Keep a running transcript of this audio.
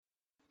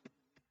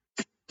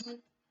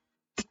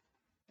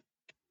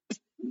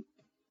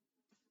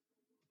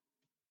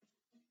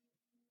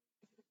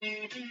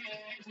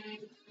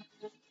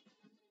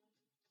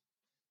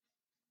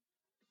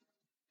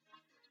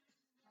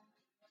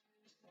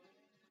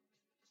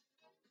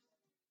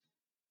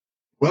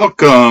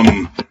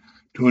Welcome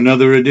to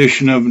another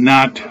edition of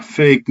Not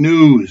Fake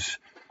News,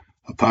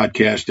 a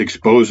podcast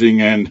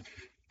exposing and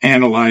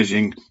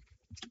analyzing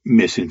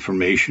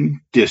misinformation,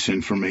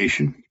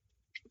 disinformation,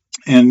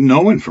 and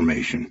no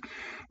information,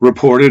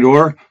 reported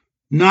or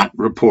not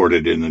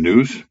reported in the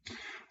news.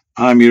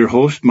 I'm your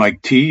host,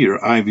 Mike T.,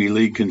 your Ivy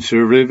League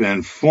conservative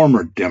and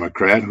former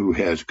Democrat who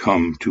has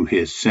come to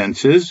his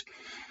senses,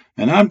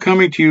 and I'm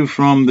coming to you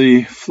from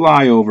the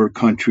flyover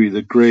country,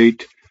 the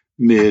great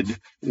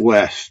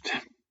Midwest.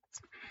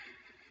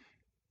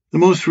 The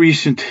most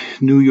recent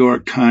New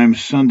York Times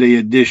Sunday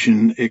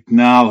edition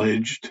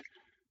acknowledged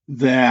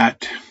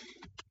that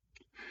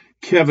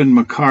Kevin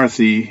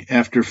McCarthy,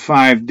 after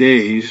 5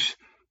 days,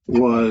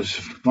 was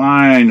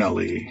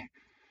finally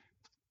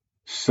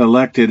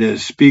selected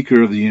as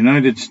Speaker of the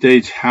United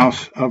States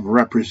House of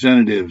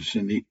Representatives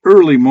in the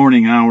early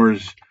morning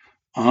hours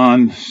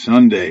on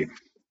Sunday.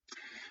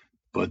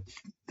 But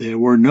there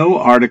were no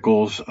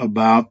articles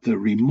about the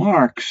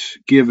remarks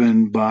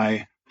given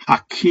by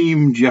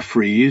Hakeem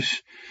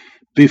Jeffries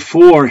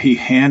before he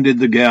handed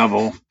the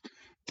gavel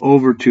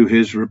over to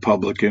his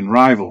Republican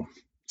rival.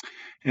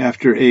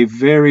 After a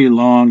very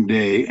long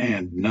day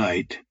and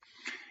night,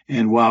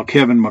 and while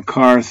Kevin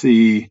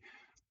McCarthy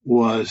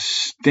was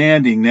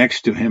standing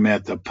next to him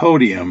at the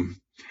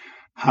podium,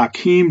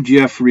 Hakeem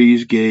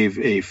Jeffries gave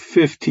a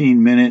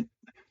 15-minute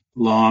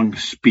long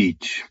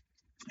speech.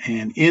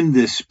 And in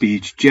this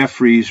speech,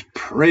 Jeffries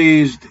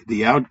praised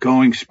the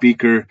outgoing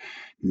Speaker,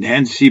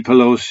 Nancy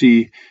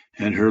Pelosi,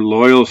 and her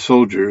loyal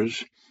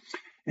soldiers,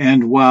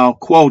 and while,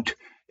 quote,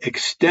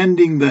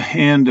 extending the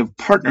hand of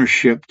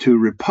partnership to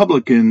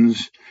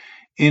Republicans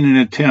in an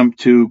attempt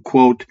to,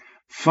 quote,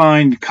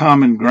 find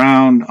common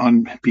ground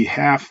on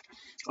behalf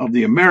of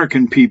the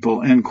American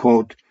people, end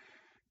quote,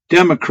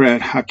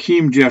 Democrat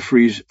Hakeem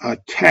Jeffries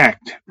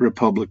attacked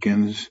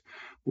Republicans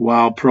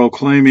while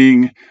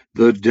proclaiming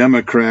the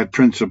Democrat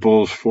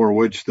principles for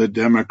which the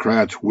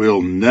Democrats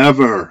will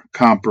never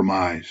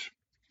compromise.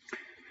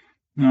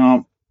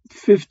 Now,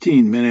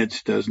 15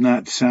 minutes does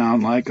not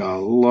sound like a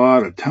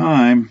lot of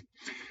time,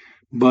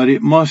 but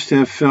it must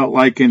have felt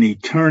like an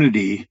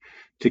eternity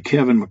to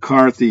Kevin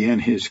McCarthy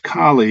and his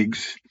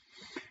colleagues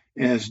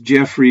as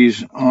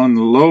Jeffries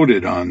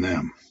unloaded on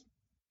them.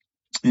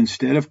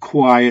 Instead of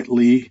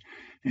quietly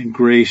and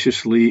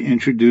graciously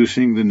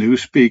introducing the new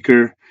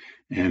speaker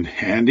and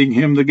handing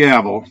him the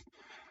gavel,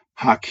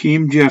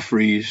 Hakeem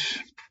Jeffries,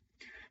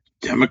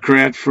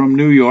 Democrat from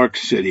New York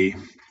City,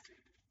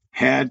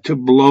 had to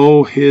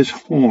blow his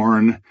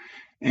horn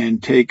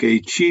and take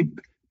a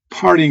cheap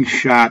parting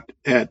shot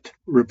at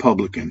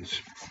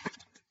Republicans.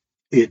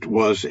 It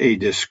was a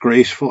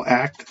disgraceful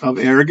act of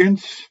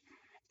arrogance,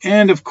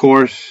 and of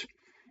course,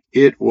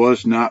 it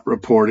was not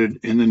reported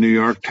in the New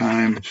York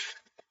Times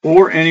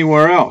or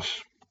anywhere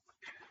else.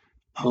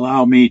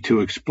 Allow me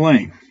to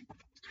explain.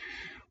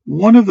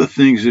 One of the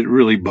things that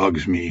really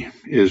bugs me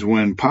is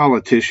when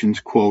politicians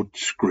quote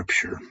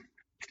scripture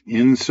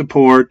in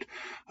support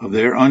of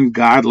their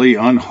ungodly,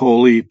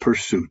 unholy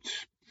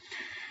pursuits.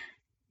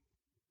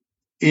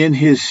 In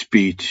his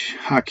speech,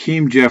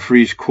 Hakeem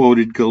Jeffries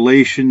quoted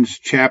Galatians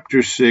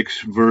chapter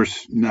 6,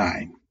 verse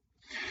 9,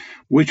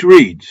 which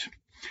reads,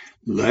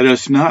 "Let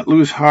us not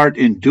lose heart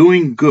in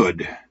doing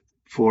good,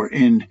 for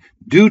in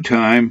due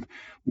time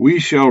we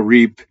shall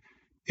reap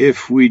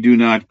if we do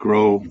not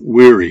grow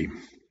weary."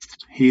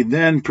 He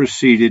then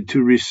proceeded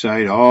to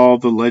recite all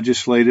the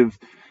legislative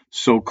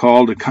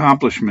so-called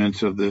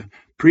accomplishments of the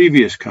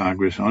previous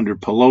Congress under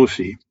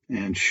Pelosi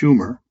and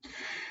Schumer,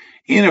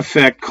 in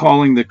effect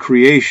calling the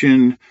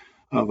creation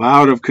of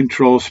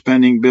out-of-control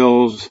spending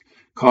bills,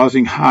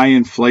 causing high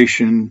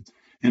inflation,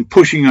 and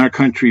pushing our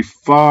country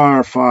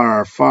far,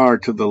 far, far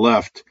to the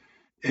left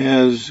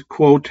as,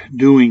 quote,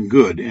 doing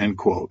good, end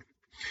quote.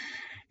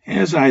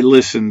 As I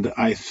listened,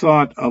 I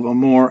thought of a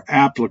more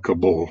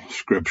applicable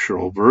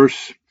scriptural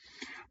verse,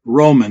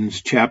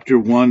 Romans chapter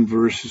 1,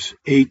 verses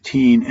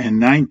 18 and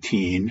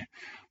 19,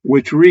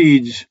 which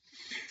reads,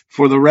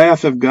 "For the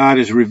wrath of God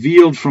is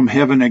revealed from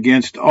heaven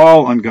against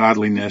all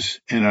ungodliness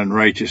and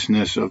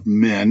unrighteousness of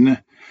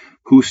men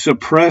who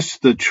suppress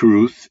the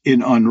truth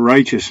in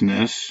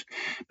unrighteousness,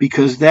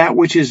 because that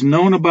which is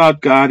known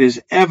about God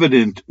is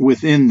evident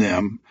within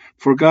them,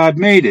 for God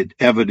made it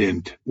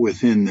evident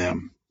within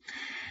them."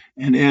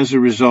 And as a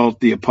result,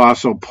 the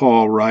Apostle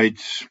Paul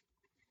writes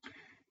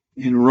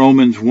in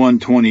Romans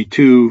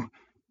 1:22,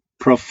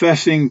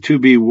 "Professing to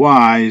be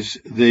wise,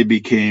 they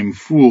became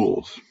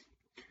fools."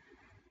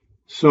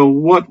 So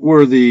what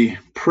were the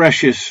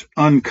precious,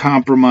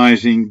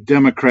 uncompromising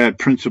Democrat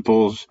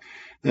principles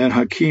that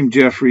Hakeem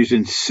Jeffries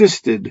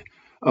insisted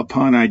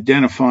upon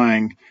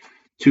identifying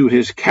to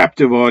his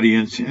captive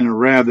audience in a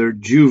rather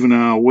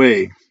juvenile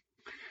way?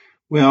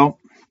 Well,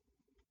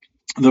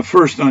 The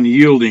first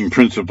unyielding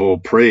principle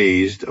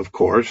praised, of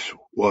course,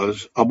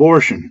 was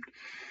abortion,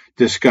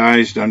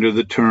 disguised under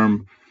the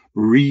term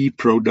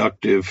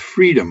reproductive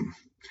freedom.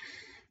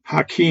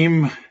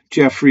 Hakeem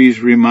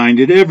Jeffries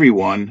reminded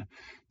everyone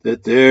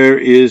that there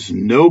is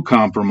no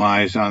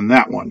compromise on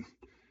that one.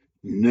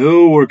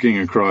 No working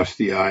across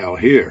the aisle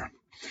here.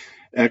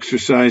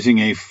 Exercising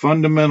a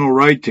fundamental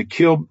right to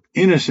kill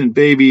innocent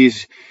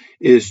babies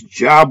is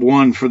job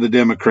one for the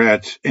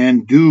Democrats,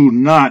 and do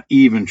not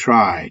even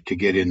try to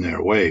get in their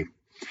way.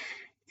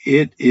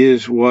 It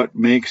is what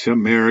makes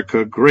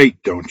America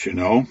great, don't you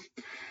know?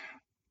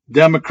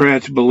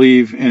 Democrats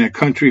believe in a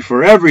country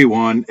for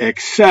everyone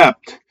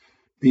except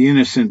the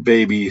innocent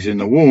babies in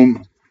the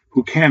womb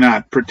who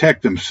cannot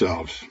protect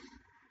themselves.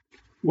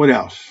 What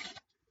else?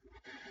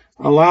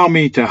 Allow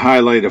me to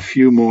highlight a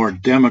few more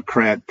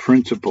Democrat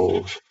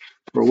principles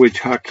for which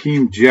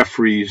Hakeem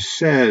Jeffries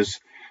says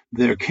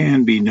there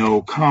can be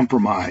no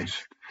compromise.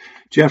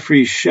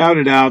 Jeffries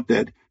shouted out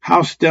that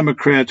House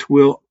Democrats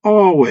will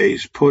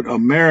always put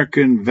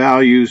American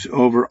values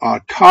over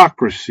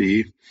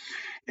autocracy,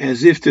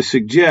 as if to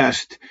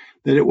suggest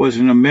that it was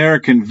an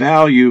American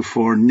value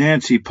for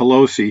Nancy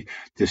Pelosi,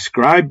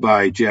 described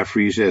by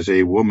Jeffries as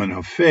a woman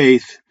of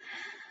faith.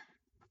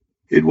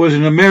 It was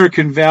an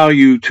American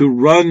value to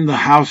run the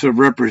House of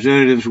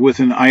Representatives with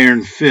an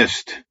iron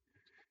fist.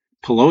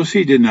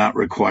 Pelosi did not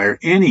require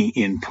any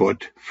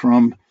input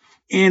from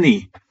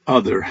any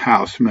other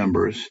House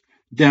members,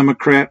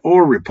 Democrat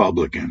or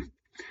Republican.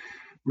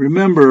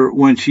 Remember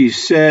when she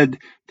said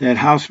that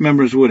House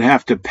members would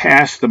have to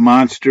pass the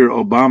monster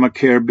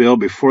Obamacare bill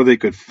before they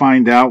could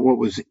find out what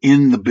was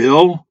in the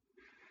bill?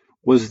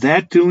 Was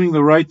that doing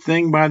the right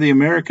thing by the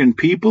American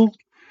people?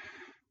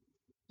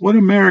 What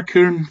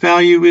American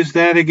value is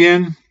that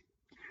again?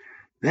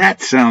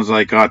 That sounds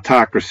like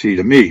autocracy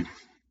to me.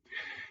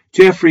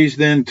 Jeffries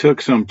then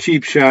took some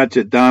cheap shots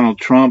at Donald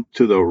Trump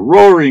to the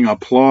roaring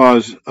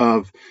applause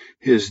of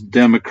his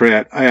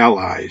Democrat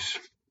allies.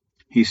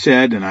 He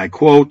said, and I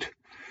quote,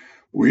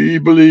 "We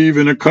believe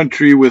in a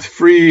country with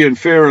free and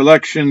fair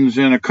elections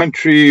and a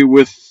country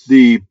with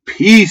the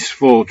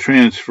peaceful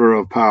transfer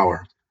of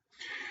power."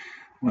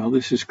 Well,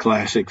 this is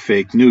classic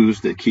fake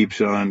news that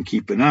keeps on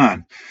keeping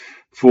on.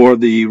 For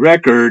the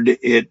record,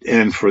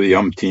 and for the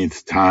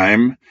umpteenth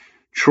time,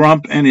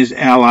 Trump and his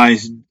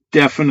allies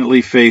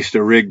definitely faced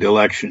a rigged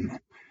election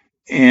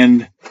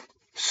and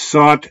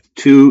sought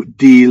to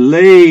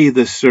delay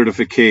the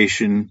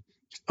certification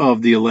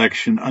of the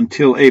election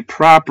until a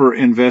proper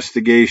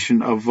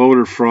investigation of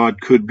voter fraud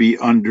could be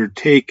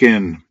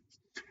undertaken.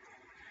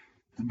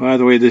 And by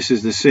the way, this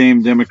is the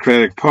same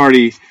Democratic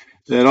Party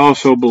that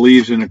also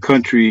believes in a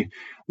country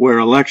where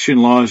election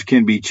laws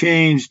can be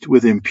changed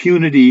with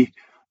impunity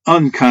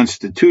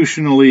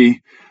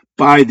unconstitutionally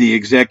by the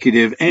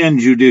executive and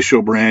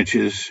judicial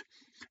branches,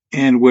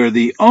 and where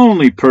the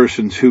only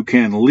persons who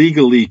can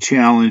legally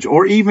challenge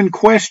or even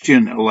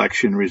question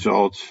election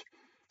results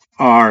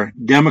are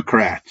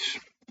Democrats.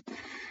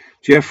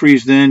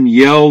 Jeffries then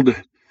yelled,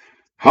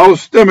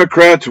 "House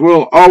Democrats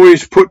will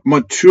always put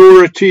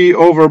maturity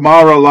over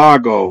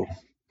Mar-a-Lago."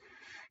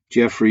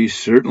 Jeffries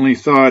certainly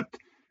thought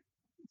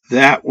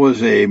that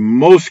was a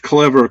most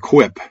clever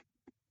quip,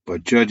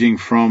 but judging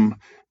from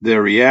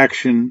their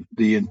reaction,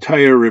 the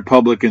entire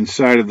Republican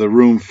side of the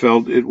room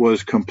felt it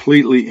was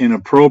completely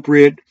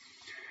inappropriate,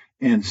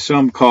 and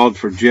some called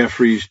for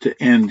Jeffries to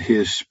end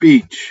his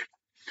speech.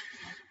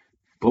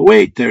 But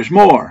wait, there's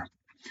more.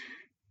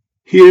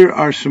 Here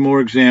are some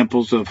more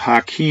examples of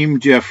Hakeem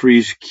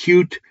Jeffries'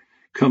 cute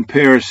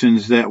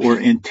comparisons that were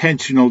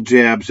intentional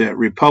jabs at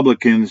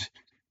Republicans,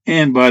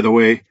 and by the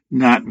way,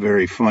 not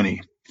very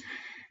funny.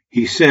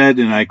 He said,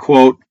 and I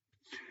quote,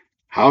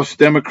 "House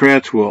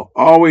Democrats will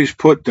always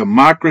put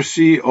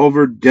democracy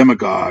over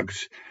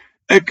demagogues,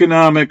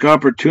 economic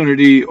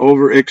opportunity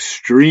over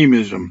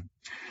extremism,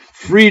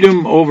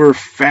 freedom over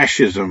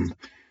fascism,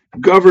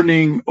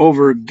 governing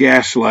over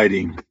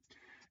gaslighting,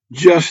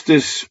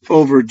 justice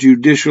over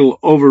judicial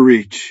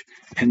overreach,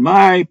 and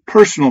my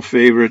personal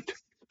favorite,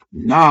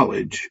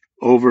 knowledge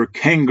over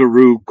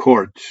kangaroo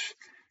courts."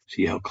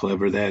 See how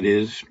clever that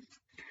is?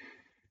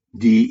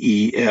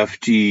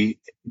 DEFGJK.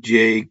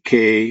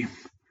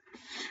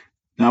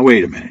 Now,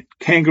 wait a minute.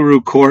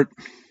 Kangaroo court?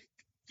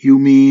 You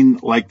mean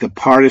like the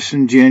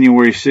partisan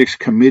January 6th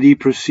committee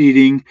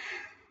proceeding,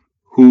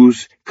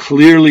 whose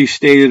clearly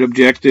stated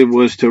objective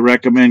was to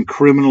recommend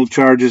criminal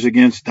charges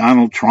against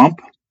Donald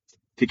Trump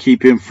to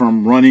keep him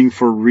from running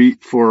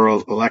for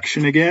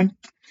election again?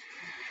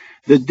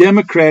 The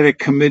Democratic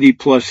Committee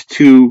plus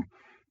two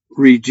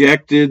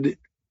rejected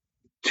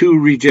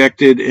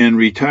and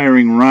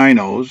retiring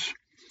rhinos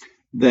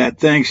that,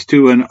 thanks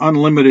to an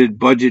unlimited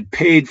budget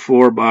paid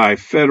for by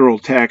federal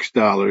tax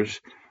dollars,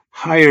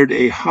 hired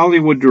a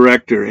Hollywood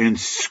director and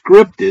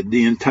scripted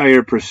the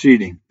entire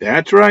proceeding.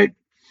 That's right.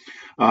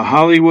 A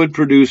Hollywood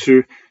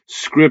producer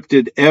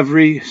scripted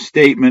every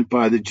statement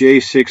by the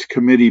J6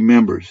 committee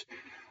members.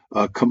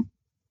 A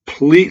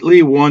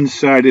completely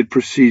one-sided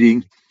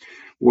proceeding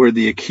where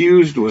the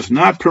accused was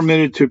not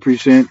permitted to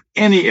present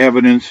any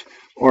evidence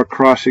or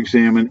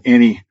cross-examine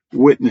any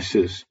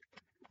witnesses.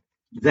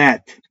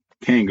 That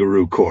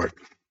kangaroo court.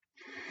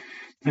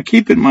 Now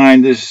keep in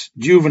mind this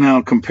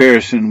juvenile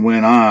comparison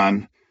went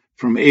on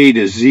from A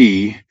to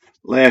Z,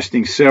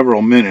 lasting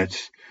several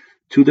minutes,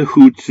 to the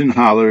hoots and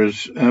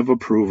hollers of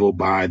approval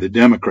by the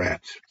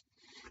Democrats.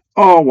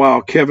 All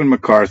while Kevin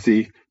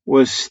McCarthy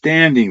was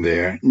standing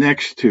there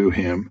next to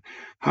him,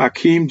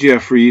 Hakeem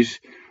Jeffries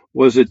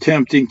was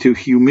attempting to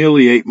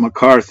humiliate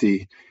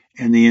McCarthy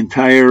and the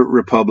entire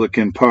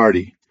Republican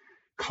Party.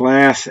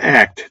 Class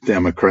act,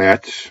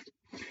 Democrats.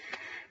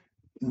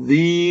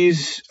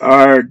 These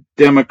are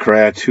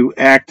Democrats who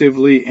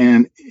actively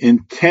and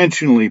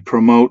intentionally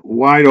promote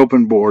wide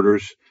open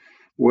borders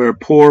where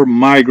poor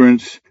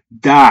migrants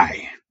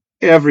die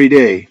every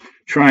day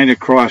trying to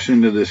cross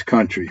into this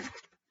country.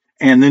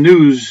 And the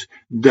news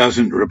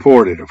doesn't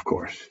report it, of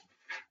course.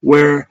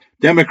 Where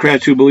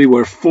Democrats who believe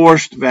we're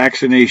forced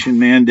vaccination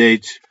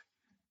mandates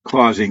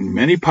causing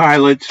many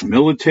pilots,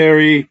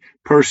 military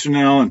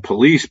personnel, and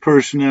police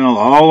personnel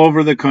all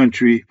over the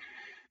country,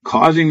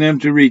 causing them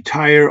to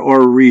retire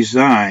or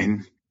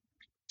resign,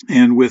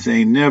 and with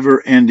a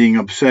never-ending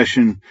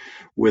obsession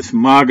with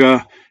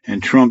MAGA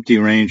and Trump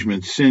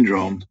derangement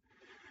syndrome.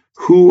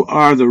 Who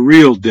are the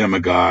real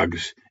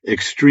demagogues,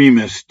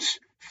 extremists,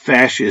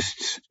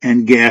 fascists,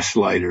 and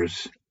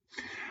gaslighters?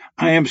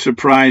 I am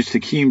surprised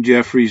Hakeem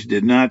Jeffries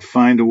did not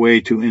find a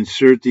way to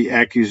insert the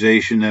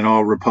accusation that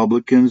all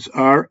Republicans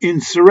are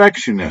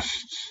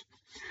insurrectionists.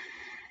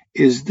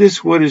 Is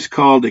this what is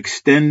called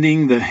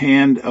extending the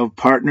hand of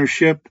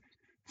partnership,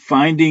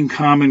 finding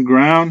common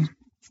ground?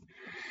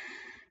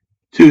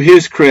 To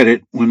his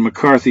credit, when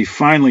McCarthy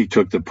finally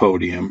took the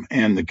podium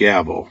and the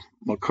gavel,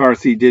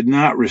 McCarthy did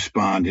not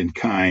respond in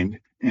kind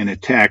and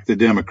attack the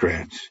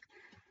Democrats.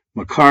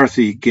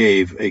 McCarthy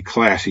gave a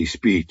classy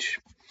speech.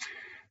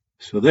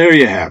 So there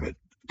you have it.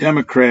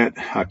 Democrat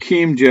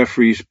Hakeem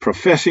Jeffries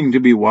professing to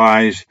be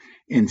wise,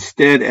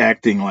 instead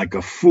acting like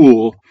a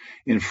fool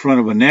in front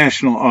of a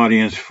national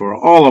audience for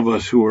all of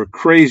us who are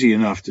crazy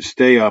enough to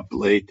stay up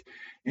late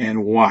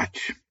and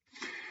watch.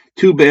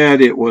 Too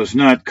bad it was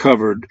not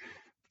covered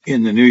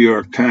in the New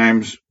York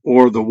Times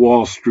or the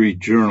Wall Street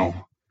Journal.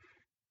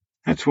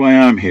 That's why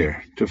I'm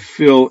here, to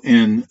fill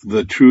in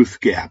the truth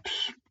gaps.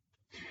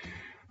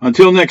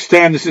 Until next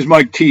time, this is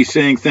Mike T.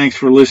 saying thanks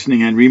for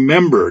listening, and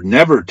remember,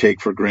 never take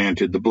for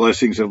granted the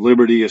blessings of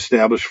liberty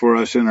established for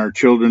us and our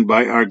children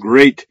by our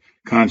great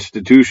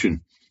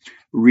Constitution.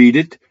 Read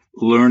it,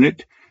 learn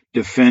it,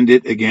 defend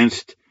it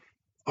against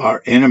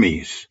our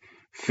enemies.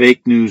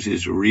 Fake news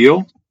is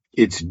real,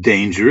 it's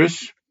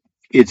dangerous,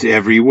 it's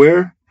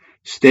everywhere.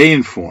 Stay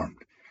informed,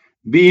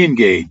 be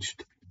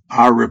engaged.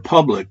 Our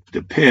republic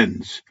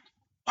depends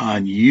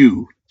on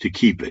you to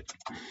keep it.